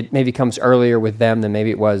that it maybe comes earlier with them than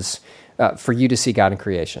maybe it was for you to see God in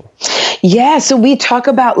creation? Yeah. So we talk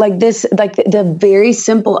about like this, like the very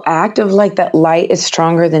simple act of like that light is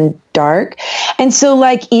stronger than dark. And so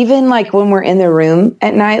like, even like when we're in the room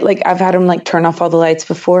at night, like I've had them like turn off all the lights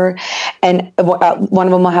before, and one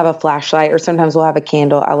of them will have a flashlight, or sometimes we'll have a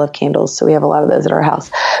candle. I love candles, so we have a lot of those at our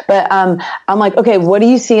house. But I'm like, okay, what do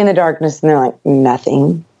you see in the darkness? And they're like,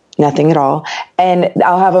 nothing at all. And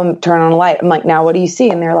I'll have them turn on a light. I'm like, now what do you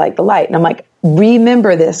see? And they're like, the light. And I'm like,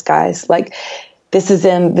 remember this, guys. Like, this is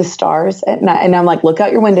in the stars at night. And I'm like, look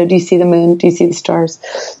out your window. Do you see the moon? Do you see the stars?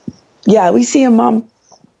 Yeah, we see them, Mom.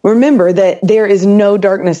 Remember that there is no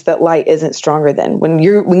darkness that light isn't stronger than. When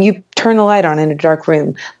you turn the light on in a dark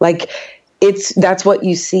room, like that's what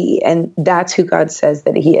you see. And that's who God says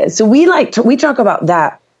that he is. So we talk about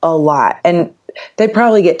that a lot, and they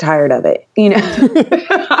probably get tired of it,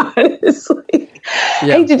 honestly.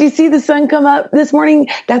 Yeah. Hey, did you see the sun come up this morning?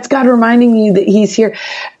 That's God reminding you that he's here.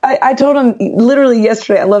 I told him literally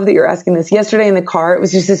yesterday, I love that you're asking this. Yesterday in the car, it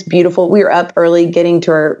was just this beautiful, we were up early getting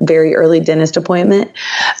to our very early dentist appointment.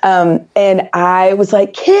 And I was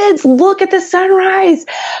like, kids, look at the sunrise.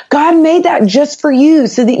 God made that just for you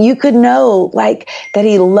so that you could know like that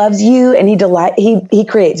he loves you, and he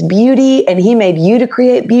creates beauty, and he made you to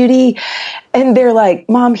create beauty. And they're like,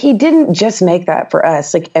 Mom, he didn't just make that for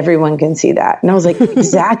us. Like, everyone can see that. And I was like,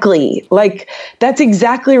 exactly. Like, that's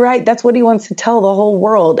exactly right. That's what he wants to tell the whole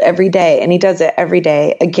world every day. And he does it every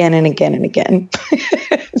day, again and again and again.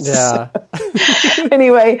 Yeah. So,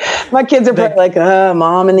 anyway, my kids are probably like,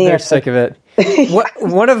 Mom in the They're sick of it.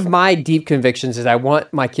 One of my deep convictions is I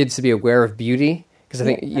want my kids to be aware of beauty, because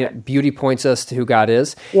I think beauty points us to who God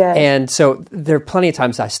is. Yes. And so there are plenty of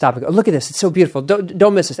times I stop and go, look at this. It's so beautiful.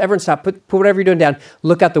 Don't miss this. Everyone stop. Put whatever you're doing down.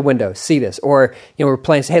 Look out the window. See this. Or, we're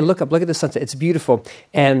playing. Say, hey, look up. Look at the sunset. It's beautiful.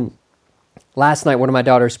 And last night, one of my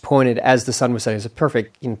daughters pointed as the sun was setting. It was a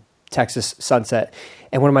perfect Texas sunset.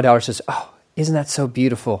 And one of my daughters says, oh, isn't that so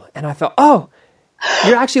beautiful? And I felt, oh,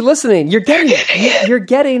 you're actually listening. You're getting it. You're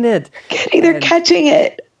getting it. They're catching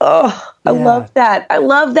it. Oh, I love that. I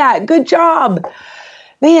love that. Good job.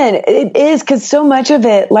 Man, it is, because so much of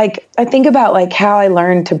it, like, I think about like how I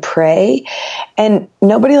learned to pray, and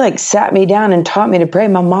nobody like sat me down and taught me to pray.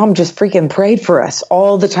 My mom just freaking prayed for us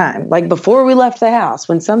all the time. Like, before we left the house,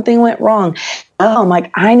 when something went wrong, I'm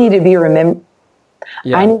like, I need to be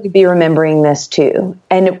I need to be remembering this too.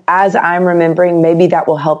 And as I'm remembering, maybe that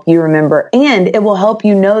will help you remember, and it will help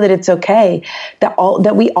you know that it's okay,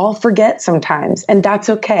 that we all forget sometimes, and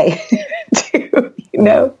that's okay too,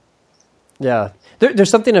 Yeah.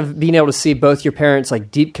 There's something of being able to see both your parents'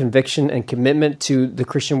 like deep conviction and commitment to the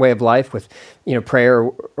Christian way of life with, prayer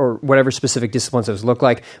or whatever specific disciplines those look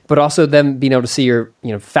like, but also them being able to see your,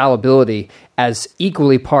 fallibility as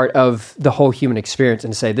equally part of the whole human experience,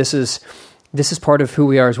 and to say, this is part of who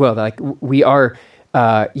we are as well. Like, we are,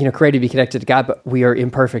 created to be connected to God, but we are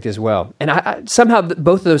imperfect as well. And I somehow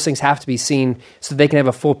both of those things have to be seen so they can have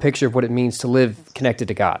a full picture of what it means to live connected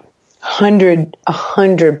to God.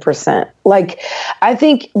 100%. Like, I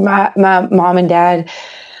think my mom and dad,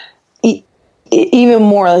 even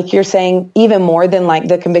more, like you're saying, even more than like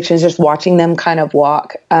the convictions, just watching them kind of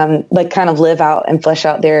walk, like kind of live out and flesh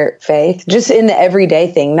out their faith, just in the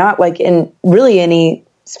everyday thing, not like in really any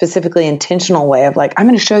specifically intentional way of like, I'm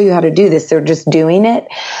going to show you how to do this. They're just doing it.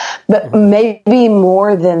 But maybe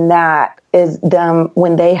more than that is them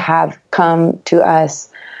when they have come to us,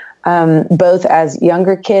 both as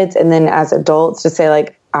younger kids and then as adults, to say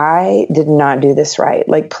like, I did not do this right.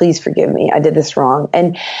 Like, please forgive me. I did this wrong.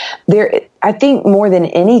 And I think more than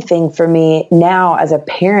anything for me now as a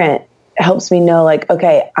parent, helps me know like,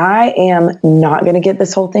 okay, I am not going to get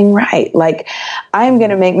this whole thing right. Like, I'm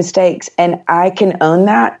going to make mistakes, and I can own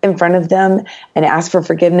that in front of them and ask for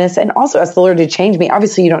forgiveness, and also ask the Lord to change me.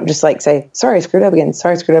 Obviously, you don't just like say, sorry, I screwed up again.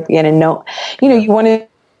 Sorry, I screwed up again. And no, you want to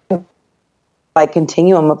like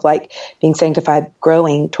continuum of like being sanctified,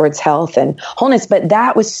 growing towards health and wholeness. But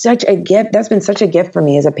that was such a gift. That's been such a gift for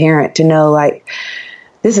me as a parent to know like,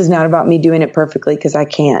 this is not about me doing it perfectly, because I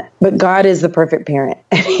can't. But God is the perfect parent,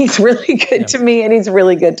 and He's really good to me, and He's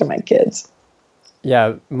really good to my kids.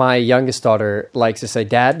 Yeah, my youngest daughter likes to say,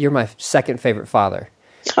 Dad, you're my second favorite father.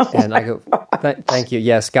 And I go, thank you.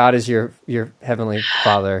 Yes, God is your heavenly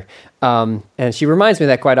Father. And she reminds me of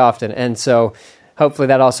that quite often. And so hopefully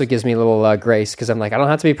that also gives me a little grace, because I'm like, I don't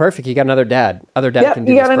have to be perfect. You got another dad. Other dad can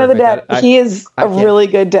do this. You got another dad. He is a really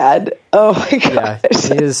good dad. Oh my gosh. Yeah,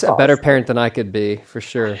 he is a better parent than I could be, for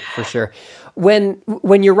sure.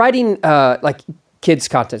 When you're writing like kids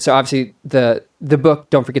content, so obviously the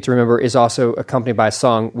book, Don't Forget to Remember, is also accompanied by a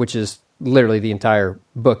song, which is literally the entire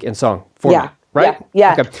book and song format. Right?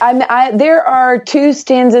 Yeah. Okay. There are two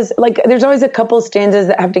stanzas. Like, there's always a couple of stanzas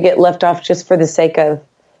that have to get left off just for the sake of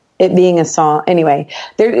it being a song. Anyway,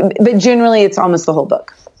 but generally it's almost the whole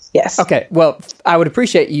book. Yes. Okay. Well, I would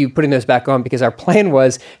appreciate you putting those back on, because our plan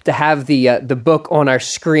was to have the book on our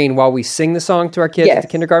screen while we sing the song to our kids at the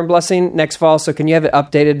kindergarten blessing next fall. So can you have it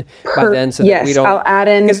updated by then, so that we don't? I'll add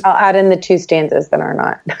in the two stanzas that are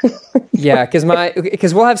not. Yeah,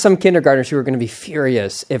 because we'll have some kindergartners who are going to be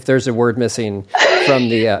furious if there's a word missing from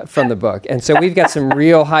the book, and so we've got some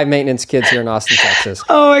real high maintenance kids here in Austin, Texas.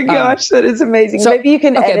 Oh my gosh, that is amazing. So, maybe you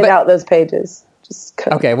can edit out those pages.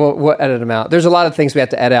 Okay, well, we'll edit them out. There's a lot of things we have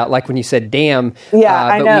to edit out, like when you said damn. Yeah,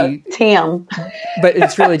 I know. Tam. But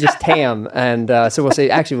it's really just Tam. And so we'll say,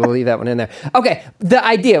 actually, we'll leave that one in there. Okay, the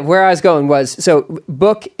idea, where I was going was, so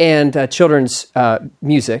book and children's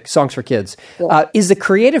music, songs for kids. Yeah. Is the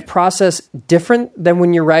creative process different than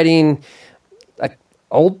when you're writing an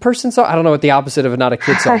old person song? I don't know what the opposite of not a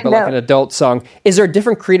kid song, but like an adult song. Is there a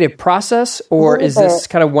different creative process, or is this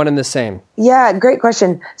kind of one and the same? Yeah, great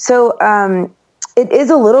question. So, it is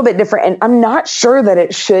a little bit different, and I'm not sure that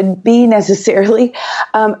it should be necessarily.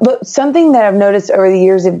 But something that I've noticed over the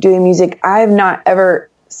years of doing music, I have not ever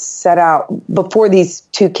set out before these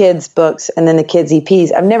 2 kids books and then the kids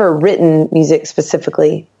EPs. I've never written music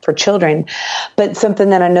specifically for children, but something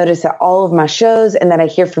that I noticed at all of my shows and that I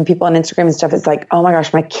hear from people on Instagram and stuff is like, oh my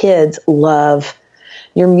gosh, my kids love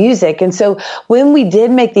your music. And so when we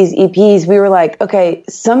did make these EPs, we were like, okay,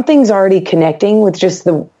 something's already connecting with just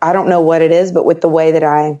I don't know what it is, but with the way that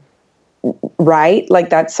I write, like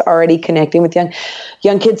that's already connecting with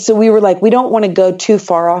young kids. So we were like, we don't want to go too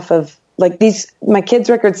far off of like my kids'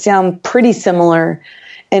 records sound pretty similar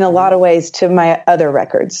in a lot of ways to my other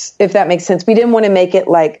records, if that makes sense. We didn't want to make it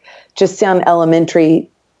like just sound elementary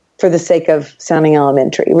for the sake of sounding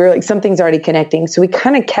elementary. We were like, something's already connecting. So we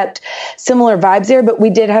kind of kept similar vibes there, but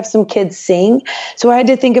we did have some kids sing. So I had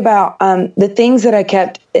to think about the things that I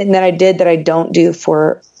kept and that I did that I don't do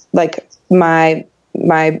for like my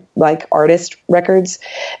like artist records,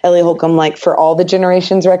 Ellie Holcomb, like for all the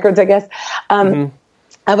generations records, I guess.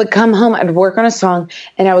 I would come home, I'd work on a song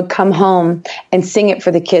and I would come home and sing it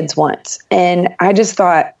for the kids once. And I just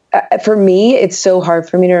thought, for me, it's so hard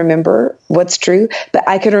for me to remember what's true, but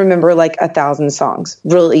I could remember like 1,000 songs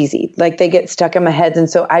real easy. Like they get stuck in my head. And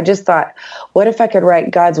so I just thought, what if I could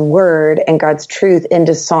write God's word and God's truth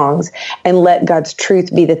into songs and let God's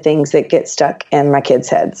truth be the things that get stuck in my kids'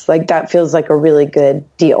 heads? Like that feels like a really good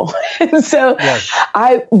deal. And so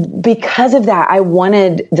because of that, I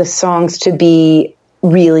wanted the songs to be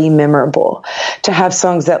really memorable, to have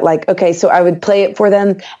songs that like, okay, so I would play it for them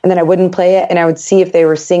and then I wouldn't play it and I would see if they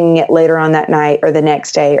were singing it later on that night or the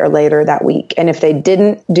next day or later that week. And if they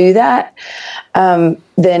didn't do that,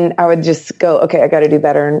 then I would just go, okay, I got to do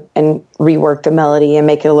better and rework the melody and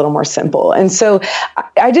make it a little more simple. And so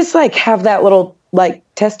I just like have that little like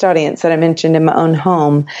test audience that I mentioned in my own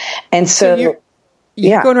home. And so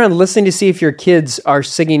you're going around listening to see if your kids are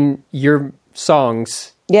singing your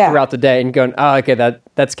songs throughout the day and going, oh, okay,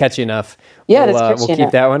 that's catchy enough. We'll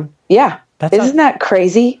keep that one. Yeah. Isn't that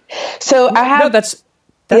crazy? So I have... No, that's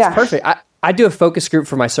perfect. I do a focus group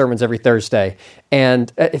for my sermons every Thursday.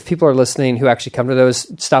 And if people are listening who actually come to those,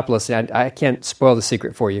 stop listening. I can't spoil the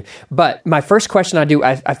secret for you. But my first question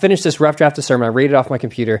I finish this rough draft of sermon, I read it off my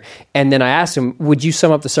computer, and then I ask them, would you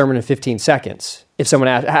sum up the sermon in 15 seconds? If someone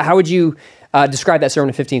asked, how would you describe that sermon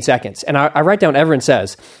in 15 seconds? And I write down Everett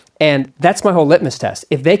says. And that's my whole litmus test.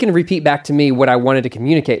 If they can repeat back to me what I wanted to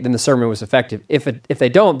communicate, then the sermon was effective. If they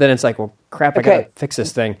don't, then it's like, well, crap, I gotta fix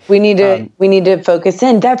this thing. We need to focus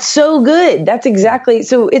in. That's so good. That's exactly.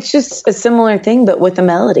 So it's just a similar thing, but with a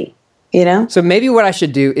melody, you know? So maybe what I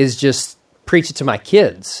should do is just preach it to my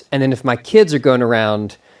kids. And then if my kids are going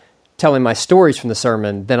around telling my stories from the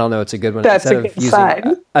sermon, then I'll know it's a good one. That's a good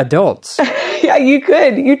sign. Adults. Yeah, you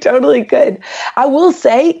could. You totally could. I will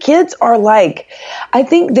say kids are like, I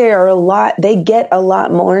think they get a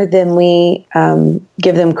lot more than we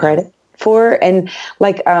give them credit for. And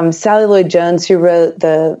like Sally Lloyd Jones, who wrote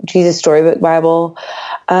the Jesus Storybook Bible,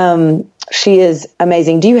 she is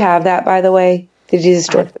amazing. Do you have that, by the way? The Jesus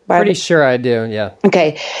Storybook Bible? Pretty sure I do, yeah.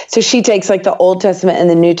 Okay, so she takes like the Old Testament and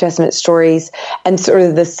the New Testament stories and sort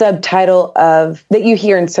of the subtitle of that you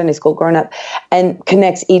hear in Sunday school growing up and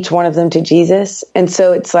connects each one of them to Jesus. And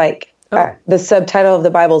so it's like the subtitle of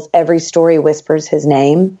the Bible is Every Story Whispers His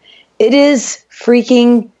Name. It is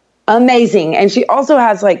freaking amazing. And she also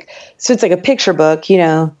has so it's like a picture book, you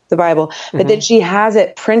know, the Bible, but then she has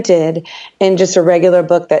it printed in just a regular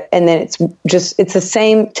book and then it's the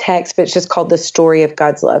same text, but it's just called The Story of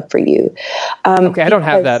God's Love for You. Okay, I don't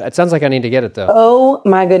have that. It sounds like I need to get it though. Oh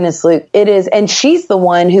my goodness, Luke. It is. And she's the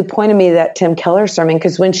one who pointed me to that Tim Keller sermon,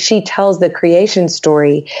 because when she tells the creation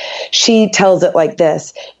story, she tells it like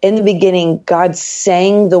this. In the beginning, God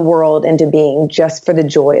sang the world into being just for the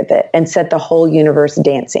joy of it and set the whole universe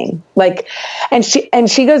dancing. And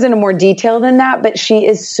she goes into more detail than that, but she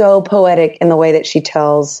is so poetic in the way that she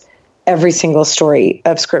tells every single story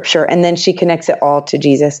of Scripture, and then she connects it all to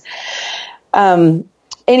Jesus. Anyway,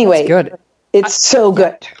 that's good. It's so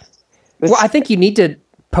good. Well, I think you need to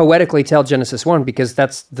poetically tell Genesis 1 because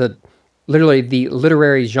that's literally the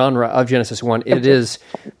literary genre of Genesis 1. It is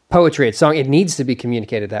poetry. It's song. It needs to be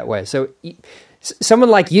communicated that way. So someone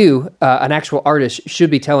like you, an actual artist, should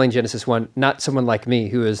be telling Genesis 1, not someone like me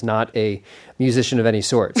who is not a musician of any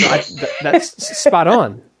sort. So that's spot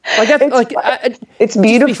on. It's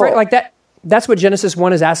beautiful. Like that. That's what Genesis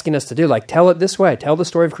 1 is asking us to do. Like, tell it this way. Tell the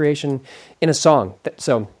story of creation in a song.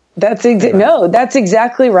 That's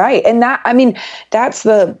exactly right. And that's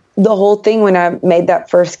the the whole thing when I made that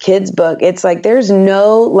first kids book. It's like, there's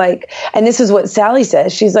no like, and this is what Sally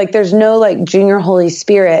says. She's like, there's no like junior Holy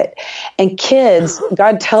Spirit, and kids,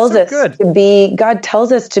 God tells us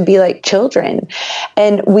to be like children.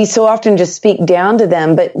 And we so often just speak down to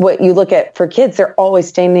them. But what you look at for kids, they're always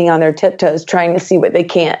standing on their tiptoes, trying to see what they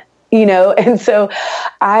can't. And so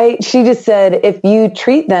she just said, if you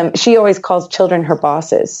treat them, she always calls children her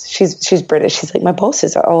bosses. She's British. She's like, my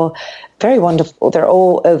bosses are all very wonderful. They're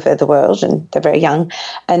all over the world and they're very young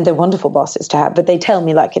and they're wonderful bosses to have, but they tell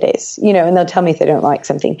me like it is, and they'll tell me if they don't like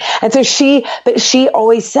something. And so she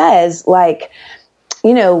always says like,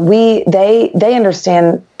 they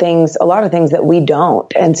understand things, a lot of things that we don't.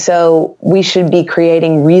 And so we should be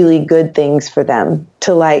creating really good things for them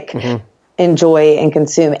to like, enjoy and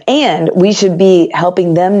consume. And we should be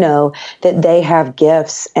helping them know that they have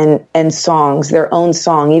gifts and songs, their own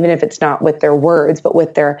song, even if it's not with their words, but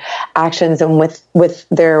with their actions and with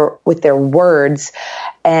their words.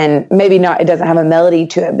 And maybe not, it doesn't have a melody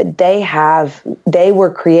to it, but they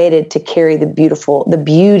were created to carry the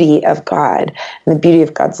beauty of God and the beauty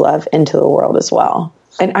of God's love into the world as well.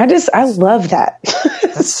 And I love that.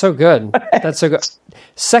 That's so good. That's so good.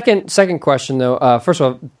 Second question, though. First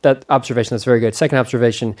of all, that observation, that's very good. Second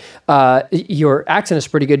observation, your accent is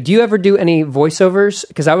pretty good. Do you ever do any voiceovers?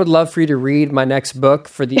 Because I would love for you to read my next book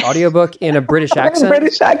for the audiobook in a British accent.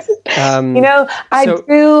 British accent. I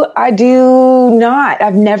do not.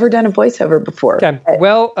 I've never done a voiceover before. Okay.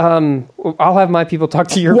 Well, I'll have my people talk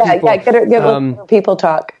to your people. Yeah, get people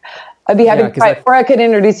talk. I'd be happy to fight. Or I could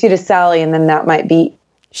introduce you to Sally, and then that might be...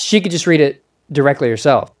 She could just read it directly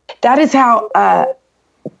herself. That is how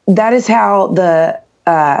the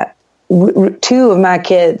two of my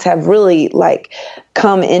kids have really like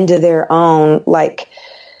come into their own, like,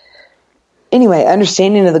 anyway,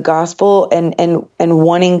 understanding of the gospel and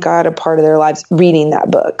wanting God a part of their lives, reading that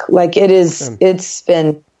book. Like it's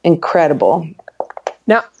been incredible.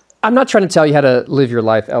 Now, I'm not trying to tell you how to live your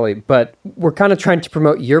life, Ellie, but we're kind of trying to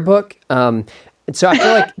promote your book. And so I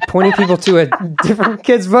feel like pointing people to a different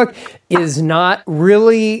kid's book is not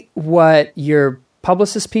really what your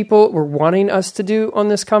publicist people were wanting us to do on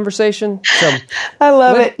this conversation. So I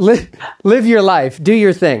love it. Live your life, do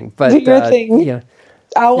your thing. But do your thing. Yeah.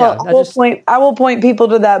 I will point people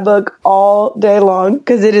to that book all day long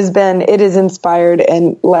because it is inspired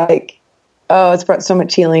and like, oh, it's brought so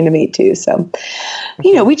much healing to me too. So,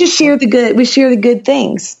 we just share the good. We share the good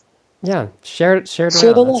things. Yeah, share it. Share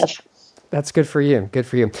the love. That's good for you. Good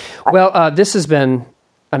for you. Well, this has been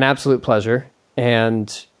an absolute pleasure,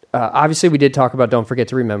 and obviously we did talk about "Don't Forget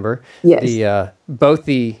to Remember." Yes. Both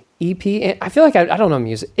the EP and I feel like I don't know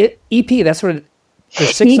music. EP. That's what the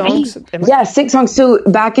 6 songs. Yeah, 6 songs. So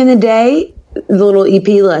back in the day, the little EP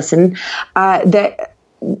lesson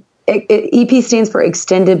EP stands for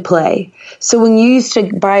extended play. So when you used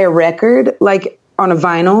to buy a record, like on a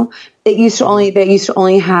vinyl, they used to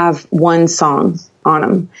only have one song on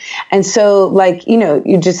them. And so like,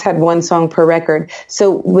 you just had one song per record.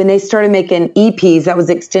 So when they started making EPs, that was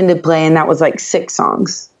extended play, and that was like 6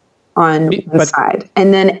 songs on one side.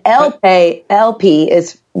 And then LP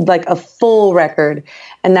is like a full record,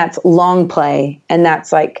 and that's long play, and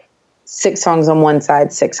that's like 6 songs on one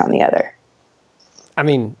side, 6 on the other. I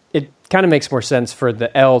mean, it kind of makes more sense for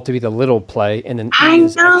the L to be the little play and an E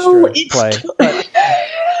is extra play.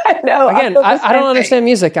 I know. Again, I don't understand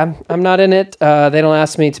music. I'm not in it. They don't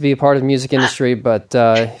ask me to be a part of the music industry, but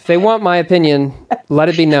if they want my opinion, let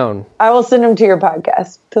it be known. I will send them to your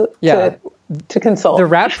podcast to consult. The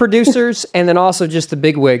rap producers and then also just the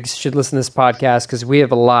bigwigs should listen to this podcast because we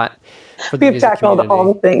have a lot for the music community.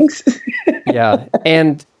 all the things. Yeah,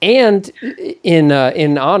 and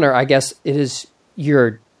in honor, I guess it is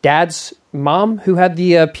your dad's mom who had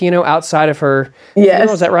the piano outside of her.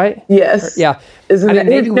 Yes, is that right? Yes. Yeah. His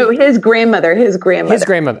grandmother. His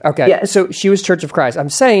grandmother. Okay. Yes. So she was Church of Christ. I'm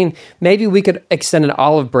saying maybe we could extend an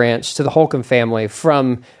olive branch to the Holcomb family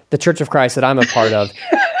from the Church of Christ that I'm a part of.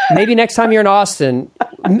 Maybe next time you're in Austin,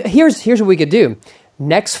 here's what we could do.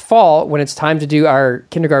 Next fall, when it's time to do our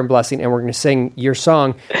kindergarten blessing and we're going to sing your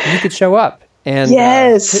song, you could show up. And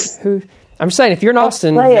yes. I'm saying if you're in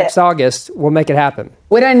Austin next August, we'll make it happen.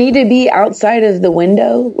 Would I need to be outside of the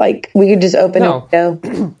window? Like we could just open a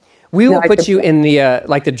window? We will put you in the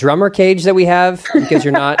like the drummer cage that we have because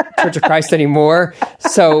you're not Church of Christ anymore.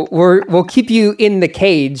 So we'll keep you in the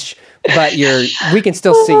cage, but we can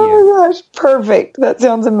still see you. Oh my gosh, perfect! That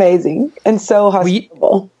sounds amazing and so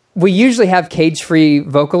hospitable. We usually have cage-free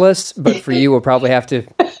vocalists, but for you, we'll probably have to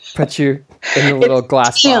put you in a little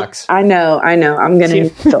glass box. I know. I'm going to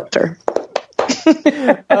filter.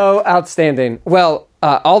 Oh, outstanding. Well,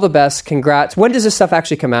 all the best. Congrats. When does this stuff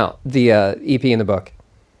actually come out, the EP and the book?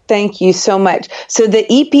 Thank you so much. So the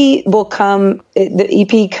EP will come, the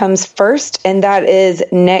EP comes first, and that is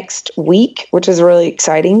next week, which is really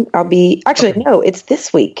exciting. No, it's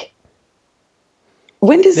this week.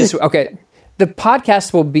 When does this? Okay. The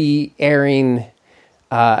podcast will be airing,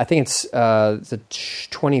 I think it's the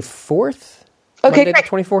 24th. Okay, Monday, great.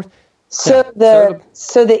 The 24th.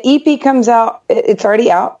 So the EP comes out, it's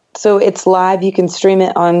already out. So it's live. You can stream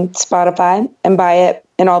it on Spotify and buy it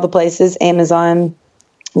in all the places, Amazon,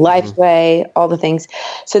 Lifeway, all the things.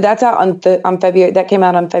 So that's out on February. That came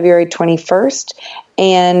out on February 21st,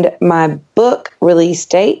 and my book release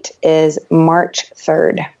date is March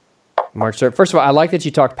 3rd. March 3rd. First of all, I like that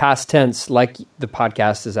you talk past tense, like the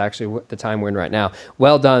podcast is actually the time we're in right now.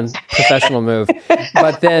 Well done, professional move.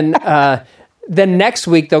 But then next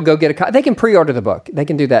week they'll go get they can pre-order the book. They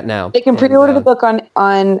can do that now. They can pre-order the book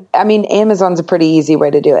on Amazon's a pretty easy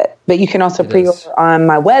way to do it. But you can also pre-order on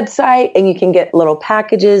my website, and you can get little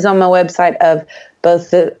packages on my website of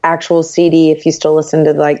both the actual CD, if you still listen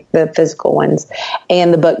to like the physical ones,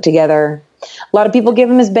 and the book together. A lot of people give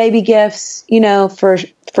them as baby gifts,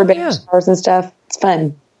 for baby showers and stuff. It's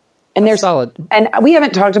fun. And they're solid. And we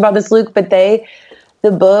haven't talked about this, Luke, but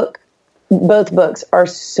both books are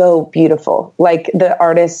so beautiful. Like the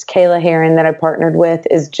artist Kayla Heron that I partnered with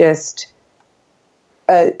is just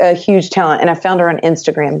a huge talent, and I found her on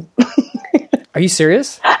Instagram. Are you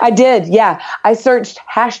serious? I did, yeah. I searched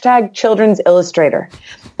 #children's illustrator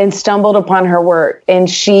and stumbled upon her work, and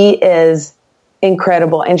she is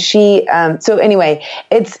incredible. And she, so anyway,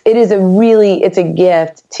 it's a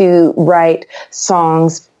gift to write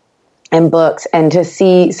songs and books and to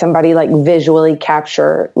see somebody like visually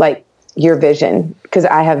capture like your vision, because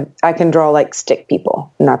I can draw like stick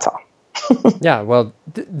people, and that's all. Yeah, well,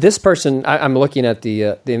 this person, I'm looking at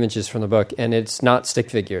the images from the book, and it's not stick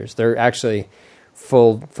figures. They're actually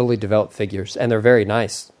fully developed figures, and they're very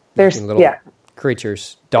nice. They're little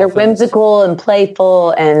creatures. Dolphins. They're whimsical and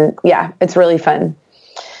playful, and it's really fun.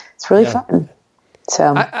 It's really fun.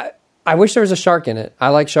 So I wish there was a shark in it. I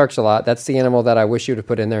like sharks a lot. That's the animal that I wish you would have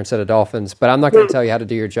put in there instead of dolphins. But I'm not going to tell you how to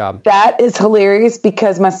do your job. That is hilarious,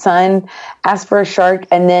 because my son asked for a shark,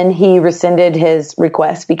 and then he rescinded his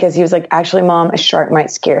request because he was like, actually, Mom, a shark might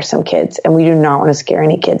scare some kids, and we do not want to scare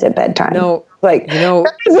any kids at bedtime. No.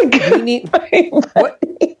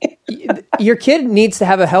 Your kid needs to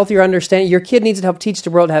have a healthier understanding. Your kid needs to help teach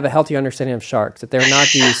the world to have a healthier understanding of sharks, that they're not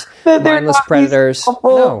these mindless predators.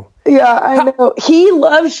 No. Yeah, I know. He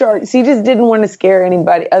loves sharks. He just didn't want to scare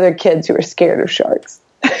other kids who are scared of sharks.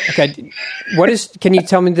 Okay. Can you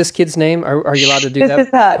tell me this kid's name? Are you allowed to do that? This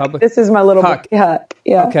is Huck. This is my little Huck. Huck.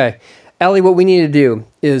 Yeah. Okay. Ellie, what we need to do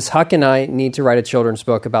is Huck and I need to write a children's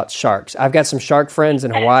book about sharks. I've got some shark friends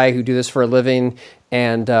in Hawaii who do this for a living,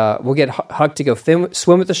 and we'll get Huck to go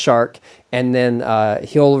swim with the shark, and then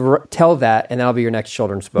he'll tell that, and that'll be your next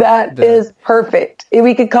children's book. That is perfect.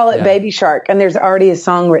 We could call it Baby Shark, and there's already a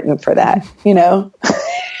song written for that,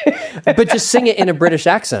 But just sing it in a British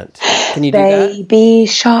accent. Can you do that? Baby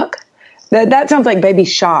Shark. That sounds like Baby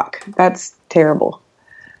Shock. That's terrible.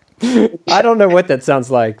 I don't know what that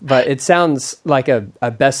sounds like, but it sounds like a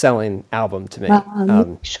best-selling album to me.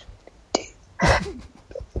 I'm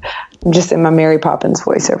just in my Mary Poppins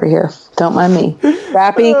voice over here. Don't mind me.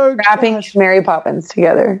 Rapping Mary Poppins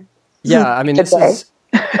together. Yeah, I mean, this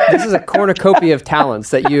is a cornucopia of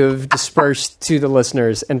talents that you have dispersed to the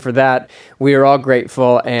listeners, and for that, we are all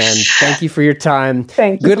grateful, and thank you for your time.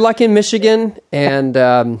 Thank you. Good luck in Michigan, and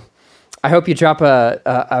I hope you drop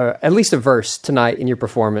at least a verse tonight in your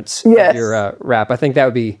performance of your rap. I think that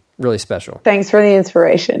would be really special. Thanks for the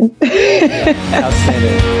inspiration.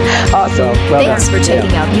 Outstanding. Awesome. Thanks for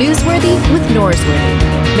checking out Newsworthy with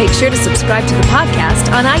Norsworthy. Make sure to subscribe to the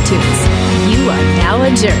podcast on iTunes. You are now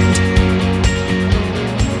adjourned.